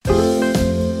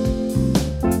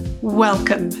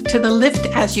Welcome to the Lift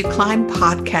As You Climb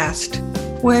podcast,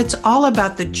 where it's all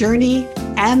about the journey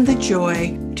and the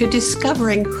joy to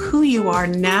discovering who you are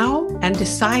now and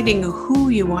deciding who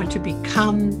you want to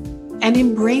become and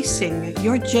embracing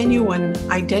your genuine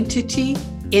identity,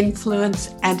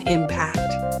 influence, and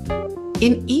impact.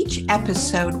 In each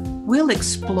episode, we'll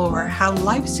explore how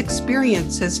life's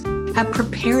experiences have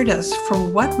prepared us for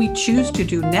what we choose to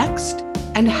do next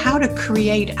and how to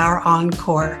create our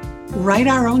encore, write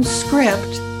our own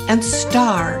script, and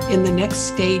star in the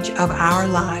next stage of our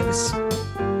lives.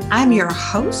 I'm your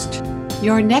host,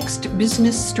 your next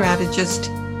business strategist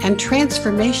and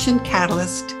transformation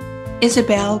catalyst,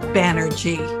 Isabel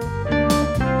Banerjee.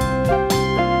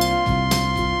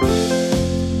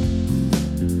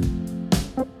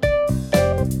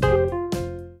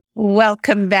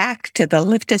 Welcome back to the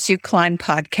Lift As You Climb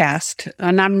podcast.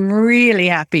 And I'm really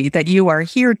happy that you are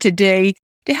here today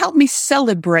to help me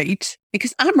celebrate,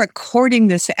 because I'm recording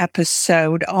this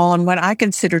episode on what I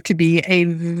consider to be a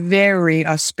very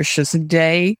auspicious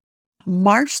day,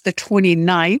 March the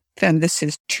 29th, and this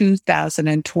is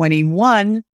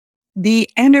 2021, the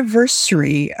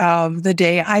anniversary of the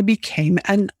day I became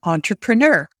an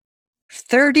entrepreneur.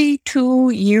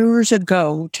 32 years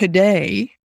ago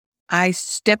today, I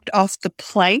stepped off the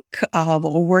plank of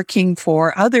working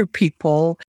for other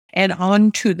people and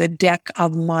onto the deck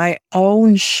of my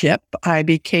own ship. I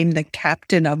became the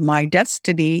captain of my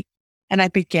destiny, and I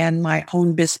began my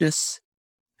own business.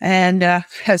 And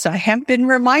as I have been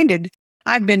reminded,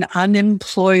 I've been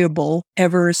unemployable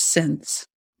ever since.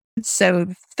 So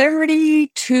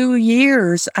 32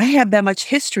 years, I have that much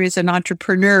history as an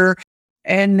entrepreneur,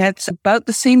 and that's about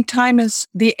the same time as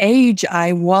the age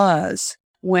I was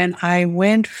when I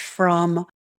went from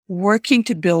working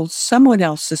to build someone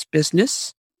else's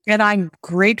business. And I'm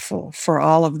grateful for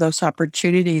all of those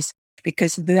opportunities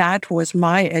because that was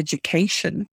my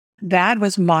education. That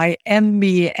was my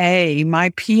MBA,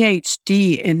 my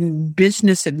PhD in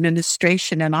business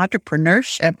administration and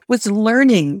entrepreneurship, was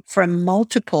learning from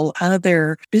multiple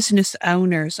other business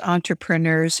owners,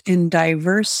 entrepreneurs in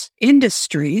diverse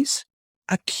industries,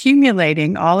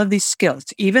 accumulating all of these skills,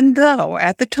 even though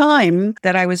at the time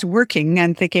that I was working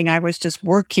and thinking I was just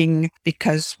working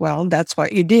because, well, that's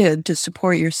what you did to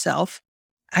support yourself,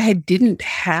 I didn't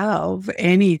have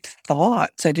any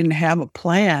thoughts. I didn't have a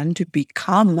plan to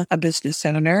become a business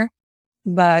owner.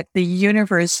 But the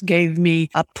universe gave me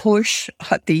a push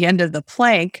at the end of the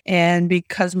plank. And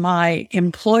because my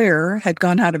employer had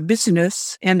gone out of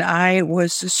business and I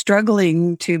was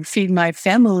struggling to feed my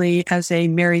family as a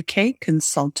Mary Kay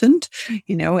consultant,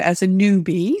 as a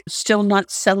newbie, still not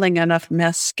selling enough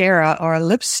mascara or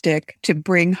lipstick to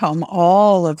bring home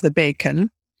all of the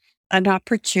bacon, an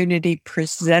opportunity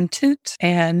presented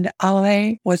and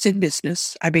I was in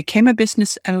business. I became a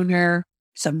business owner.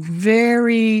 Some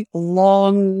very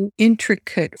long,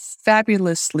 intricate,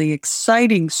 fabulously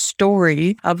exciting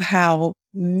story of how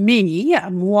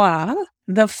moi,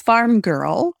 the farm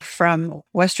girl from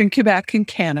Western Quebec in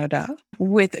Canada,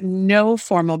 with no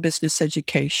formal business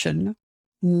education,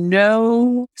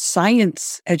 no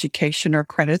science education or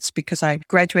credits, because I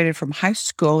graduated from high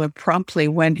school and promptly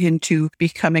went into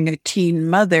becoming a teen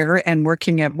mother and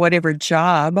working at whatever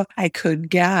job I could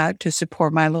get to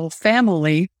support my little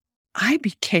family. I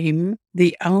became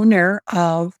the owner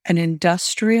of an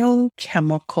industrial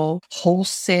chemical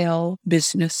wholesale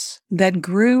business that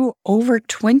grew over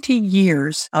 20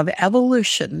 years of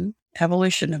evolution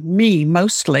of me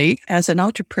mostly as an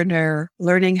entrepreneur,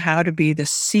 learning how to be the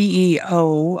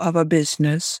CEO of a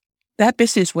business. That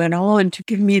business went on to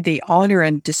give me the honor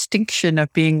and distinction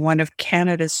of being one of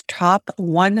Canada's top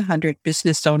 100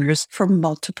 business owners for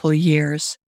multiple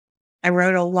years. I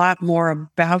wrote a lot more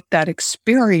about that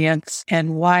experience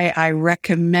and why I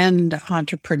recommend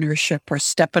entrepreneurship or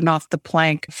stepping off the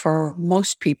plank for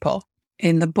most people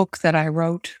in the book that I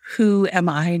wrote, Who Am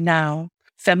I Now?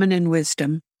 Feminine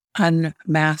Wisdom,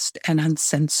 Unmasked and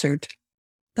Uncensored.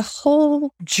 The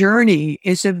whole journey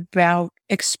is about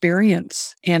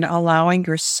experience and allowing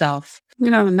yourself,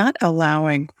 not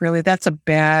allowing, really, that's a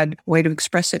bad way to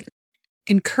express it.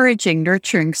 Encouraging,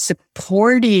 nurturing,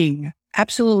 supporting,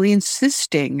 absolutely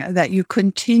insisting that you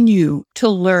continue to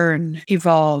learn,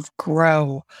 evolve,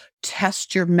 grow,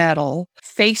 test your mettle,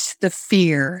 face the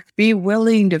fear, be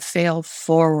willing to fail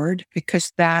forward,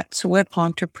 because that's what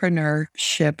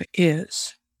entrepreneurship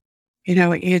is.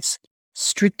 It's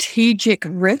strategic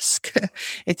risk.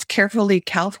 It's carefully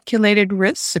calculated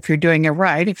risks if you're doing it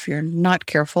right. If you're not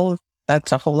careful,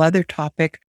 that's a whole other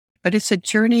topic. but it's a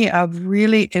journey of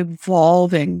really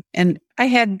evolving. And I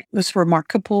had this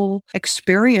remarkable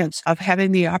experience of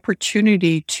having the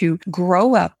opportunity to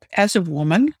grow up as a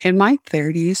woman in my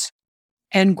 30s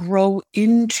and grow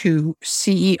into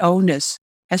CEO-ness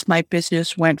as my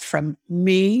business went from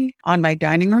me on my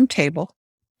dining room table,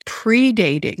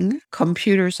 predating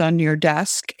computers on your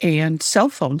desk and cell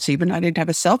phones even. I didn't have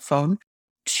a cell phone,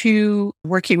 to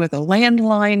working with a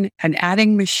landline, an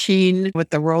adding machine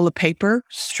with the roll of paper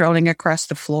strolling across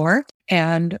the floor,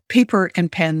 and paper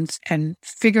and pens, and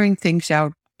figuring things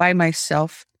out by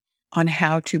myself on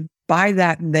how to buy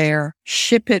that there,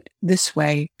 ship it this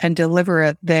way, and deliver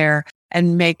it there,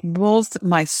 and make both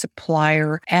my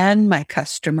supplier and my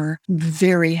customer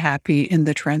very happy in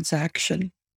the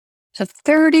transaction. So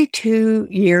 32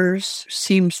 years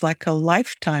seems like a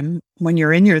lifetime when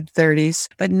you're in your 30s,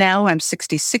 but now I'm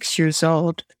 66 years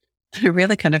old. And it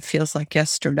really kind of feels like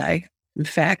yesterday. In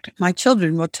fact, my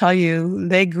children will tell you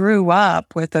they grew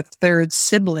up with a third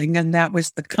sibling, and that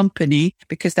was the company,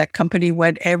 because that company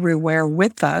went everywhere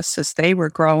with us as they were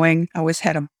growing. I always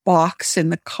had a box in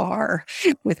the car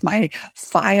with my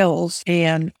files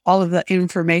and all of the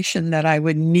information that I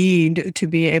would need to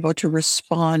be able to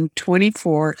respond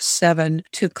 24/7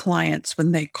 to clients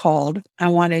when they called. I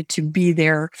wanted to be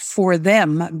there for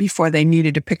them before they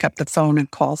needed to pick up the phone and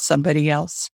call somebody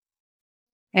else.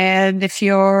 And if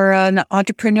you're an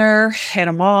entrepreneur and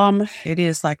a mom, it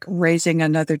is like raising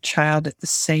another child at the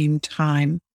same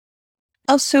time.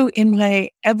 Also, in my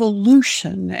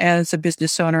evolution as a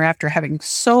business owner, after having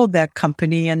sold that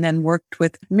company and then worked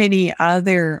with many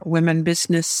other women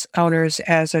business owners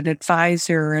as an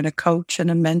advisor and a coach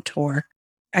and a mentor,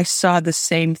 I saw the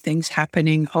same things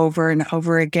happening over and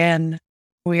over again.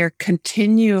 We are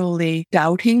continually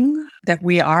doubting that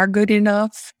we are good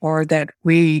enough or that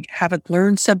we haven't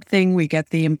learned something. We get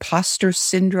the imposter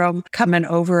syndrome coming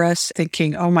over us,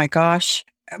 thinking, oh my gosh,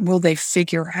 will they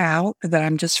figure out that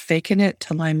I'm just faking it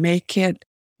till I make it?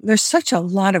 There's such a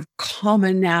lot of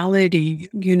commonality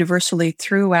universally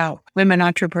throughout women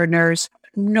entrepreneurs,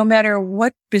 no matter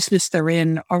what business they're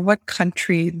in or what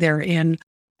country they're in.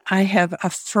 I have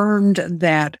affirmed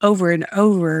that over and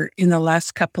over in the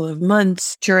last couple of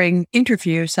months during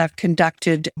interviews I've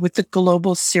conducted with the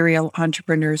Global Serial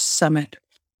Entrepreneurs Summit.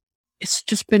 It's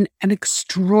just been an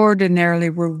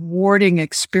extraordinarily rewarding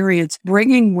experience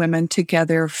bringing women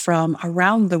together from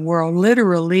around the world,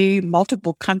 literally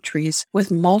multiple countries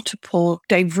with multiple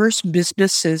diverse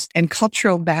businesses and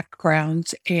cultural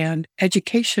backgrounds and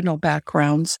educational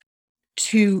backgrounds,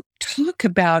 to talk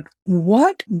about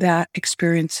what that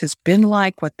experience has been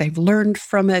like, what they've learned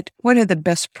from it, what are the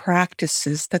best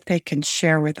practices that they can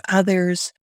share with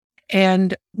others,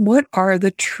 and what are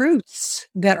the truths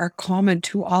that are common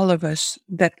to all of us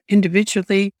that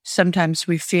individually sometimes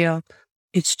we feel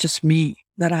it's just me,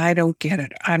 that I don't get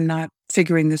it. I'm not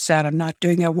figuring this out. I'm not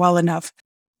doing it well enough.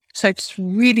 So it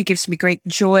really gives me great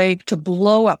joy to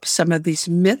blow up some of these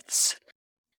myths,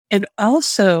 and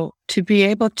also to be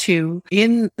able to,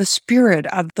 in the spirit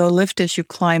of the Lift As You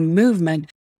Climb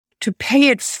movement, to pay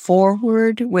it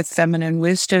forward with feminine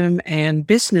wisdom and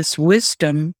business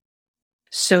wisdom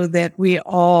so that we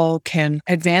all can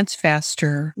advance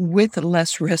faster with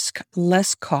less risk,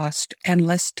 less cost, and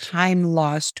less time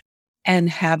lost, and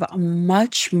have a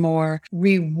much more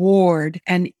reward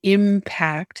and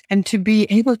impact, and to be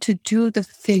able to do the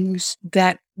things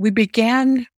that we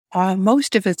began,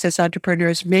 most of us as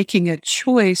entrepreneurs, making a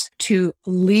choice to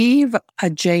leave a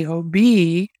job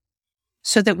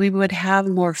so that we would have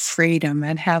more freedom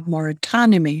and have more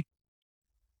autonomy.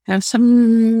 And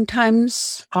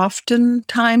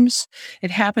oftentimes,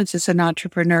 it happens as an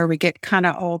entrepreneur, we get kind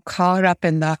of all caught up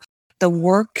in the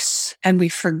works, and we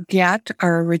forget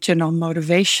our original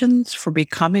motivations for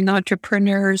becoming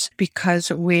entrepreneurs because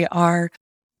we are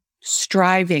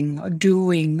striving,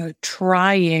 doing,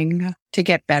 trying to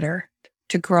get better,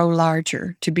 to grow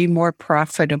larger, to be more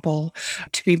profitable,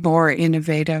 to be more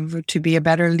innovative, to be a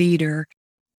better leader.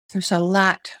 There's a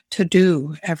lot to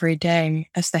do every day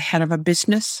as the head of a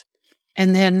business.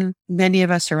 And then many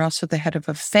of us are also the head of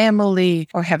a family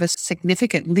or have a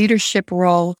significant leadership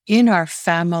role in our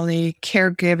family,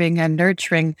 caregiving and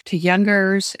nurturing to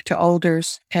youngers, to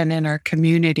olders, and in our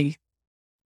community.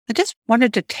 I just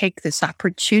wanted to take this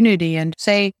opportunity and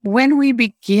say, when we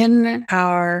begin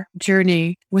our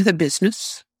journey with a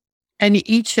business, and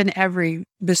each and every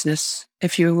business,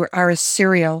 if you are a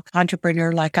serial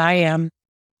entrepreneur like I am,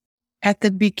 at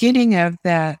the beginning of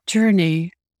that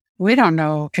journey, we don't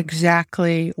know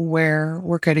exactly where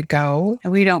we're going to go,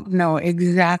 and we don't know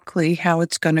exactly how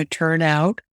it's going to turn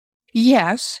out.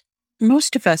 Yes,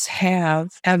 most of us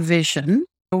have a vision.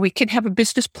 We can have a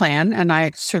business plan, and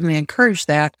I certainly encourage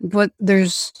that, but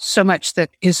there's so much that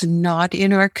is not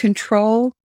in our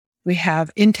control. We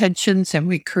have intentions and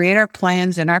we create our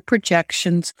plans and our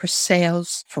projections for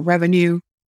sales, for revenue,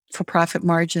 for profit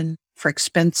margin, for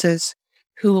expenses,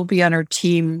 who will be on our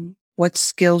team, what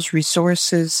skills,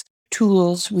 resources,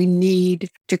 tools we need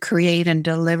to create and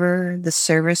deliver the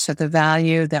service or the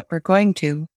value that we're going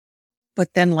to.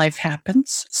 But then life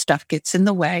happens, stuff gets in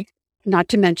the way. Not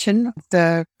to mention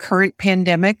the current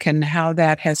pandemic and how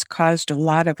that has caused a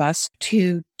lot of us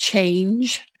to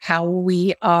change how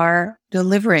we are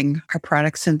delivering our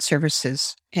products and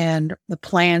services. And the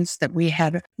plans that we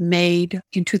had made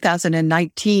in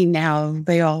 2019, now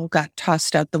they all got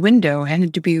tossed out the window and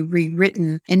had to be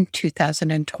rewritten in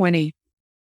 2020.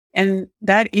 And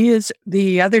that is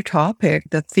the other topic,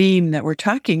 the theme that we're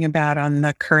talking about on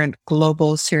the current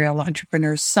Global Serial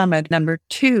Entrepreneurs Summit. Number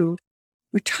 2,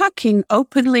 we're talking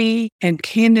openly and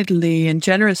candidly and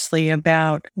generously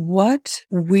about what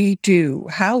we do,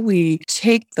 how we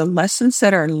take the lessons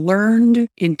that are learned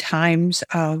in times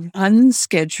of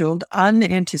unscheduled,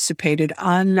 unanticipated,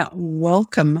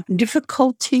 unwelcome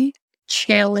difficulty,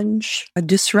 challenge,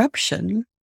 disruption,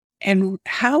 and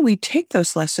how we take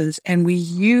those lessons and we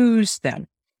use them.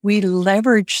 We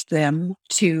leverage them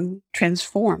to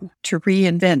transform, to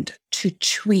reinvent, to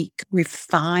tweak,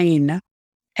 refine,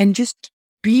 and just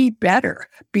be better,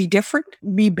 be different,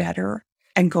 be better,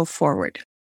 and go forward.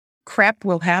 Crap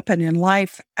will happen in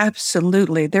life.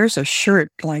 Absolutely. There's a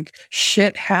shirt like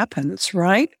shit happens,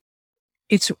 right?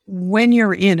 It's when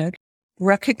you're in it,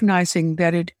 recognizing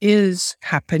that it is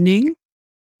happening,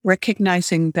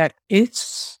 recognizing that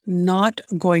it's not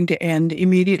going to end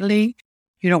immediately.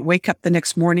 You don't wake up the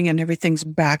next morning and everything's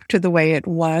back to the way it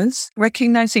was.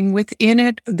 Recognizing within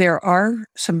it, there are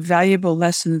some valuable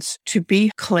lessons to be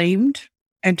claimed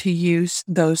and to use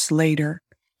those later.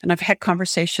 And I've had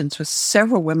conversations with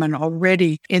several women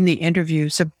already in the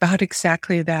interviews about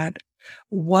exactly that.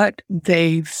 What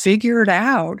they figured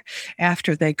out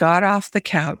after they got off the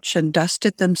couch and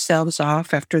dusted themselves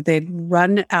off after they'd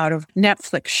run out of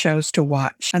Netflix shows to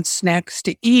watch and snacks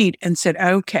to eat and said,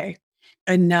 okay,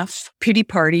 enough pity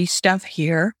party stuff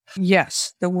here.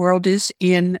 Yes, the world is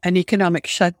in an economic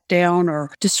shutdown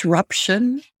or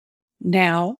disruption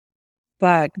now,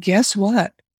 but guess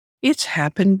what? It's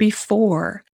happened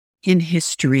before in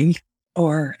history,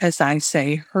 or as I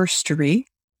say, herstory,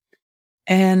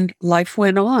 and life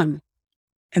went on.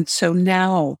 And so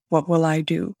now what will I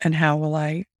do and how will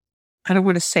I don't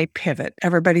want to say pivot.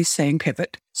 Everybody's saying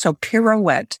pivot. So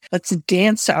pirouette. Let's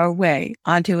dance our way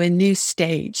onto a new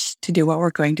stage to do what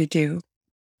we're going to do.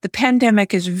 The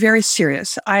pandemic is very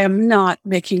serious. I am not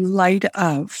making light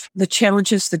of the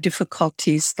challenges, the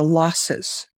difficulties, the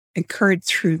losses incurred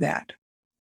through that.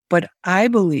 But I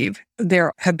believe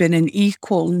there have been an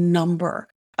equal number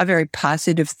of very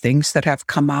positive things that have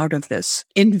come out of this.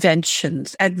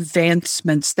 Inventions,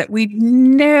 advancements that we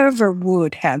never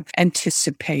would have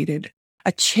anticipated.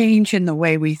 A change in the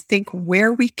way we think,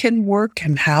 where we can work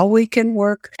and how we can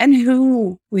work and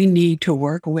who we need to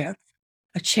work with.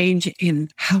 A change in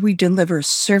how we deliver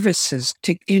services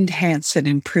to enhance and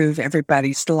improve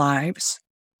everybody's lives.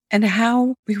 And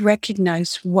how we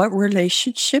recognize what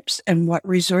relationships and what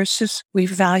resources we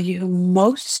value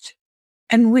most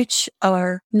and which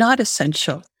are not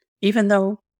essential, even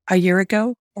though a year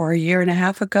ago or a year and a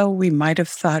half ago, we might have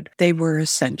thought they were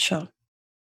essential.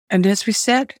 And as we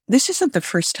said, this isn't the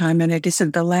first time and it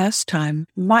isn't the last time.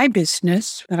 My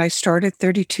business that I started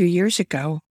 32 years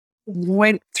ago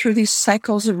went through these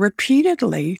cycles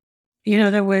repeatedly. You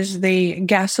know, there was the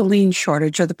gasoline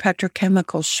shortage or the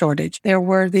petrochemical shortage. There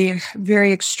were the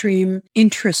very extreme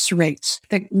interest rates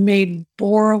that made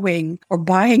borrowing or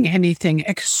buying anything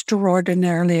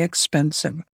extraordinarily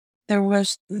expensive. There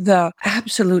was the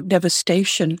absolute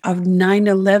devastation of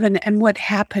 9/11 and what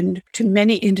happened to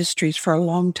many industries for a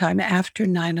long time after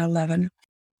 9/11.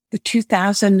 The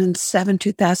 2007,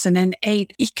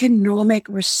 2008 economic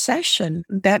recession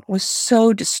that was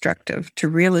so destructive to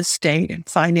real estate and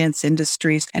finance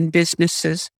industries and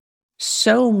businesses.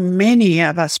 So many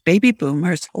of us baby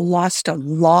boomers lost a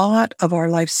lot of our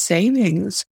life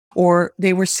savings, or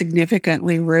they were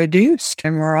significantly reduced,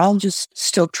 and we're all just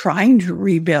still trying to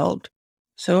rebuild.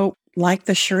 So like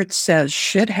the shirt says,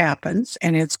 shit happens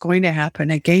and it's going to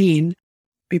happen again.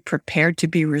 Be prepared to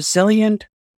be resilient.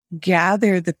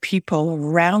 Gather the people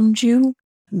around you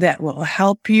that will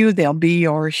help you. They'll be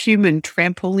your human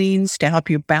trampolines to help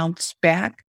you bounce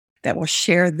back, that will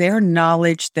share their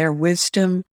knowledge, their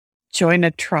wisdom. Join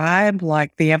a tribe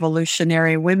like the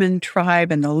Evolutionary Women Tribe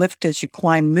and the Lift As You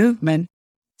Climb movement.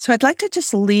 So I'd like to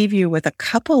just leave you with a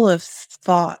couple of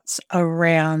thoughts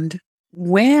around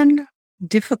when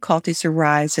difficulties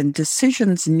arise and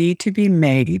decisions need to be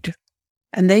made,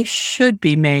 and they should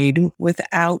be made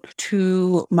without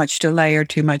too much delay or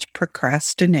too much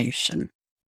procrastination.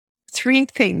 3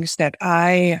 things that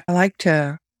I like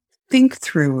to think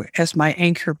through as my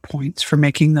anchor points for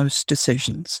making those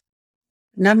decisions.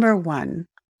 Number 1,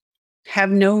 have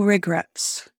no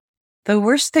regrets. The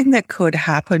worst thing that could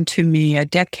happen to me a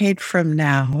decade from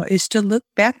now is to look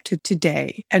back to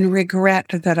today and regret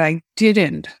that I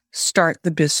didn't start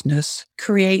the business,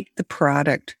 create the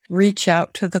product, reach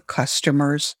out to the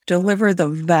customers, deliver the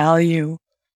value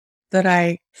that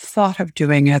I thought of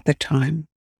doing at the time.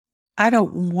 I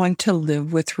don't want to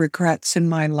live with regrets in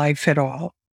my life at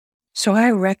all. So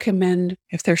I recommend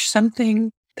if there's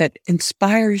something that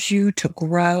inspires you to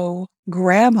grow,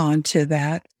 grab onto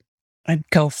that and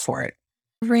go for it.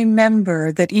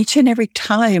 Remember that each and every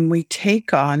time we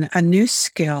take on a new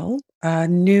skill, a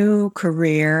new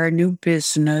career, a new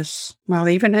business, well,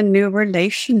 even a new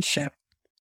relationship,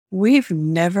 we've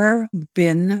never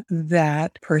been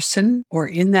that person or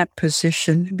in that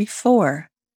position before.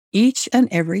 Each and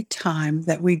every time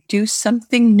that we do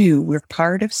something new, we're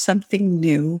part of something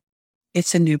new,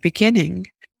 it's a new beginning.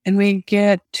 And we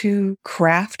get to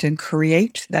craft and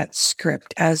create that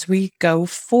script as we go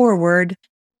forward.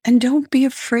 And don't be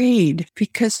afraid,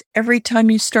 because every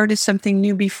time you started something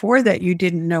new before that you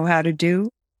didn't know how to do,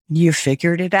 you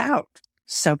figured it out.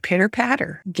 So pitter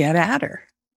patter, get at her.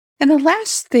 And the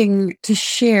last thing to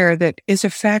share that is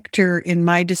a factor in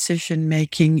my decision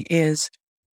making is,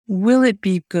 will it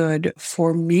be good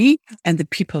for me and the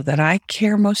people that I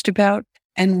care most about?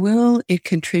 And will it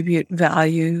contribute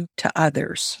value to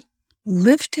others?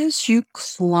 Lift as you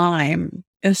climb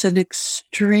is an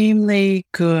extremely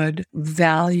good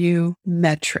value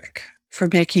metric for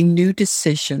making new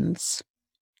decisions.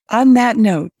 On that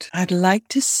note, I'd like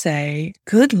to say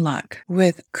good luck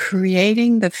with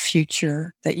creating the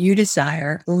future that you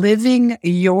desire, living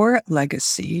your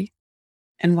legacy.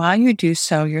 And while you do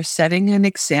so, you're setting an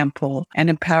example and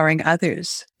empowering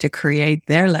others to create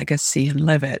their legacy and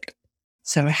live it.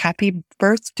 So happy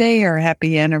birthday or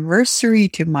happy anniversary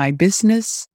to my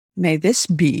business. May this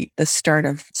be the start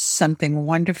of something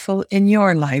wonderful in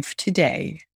your life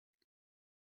today.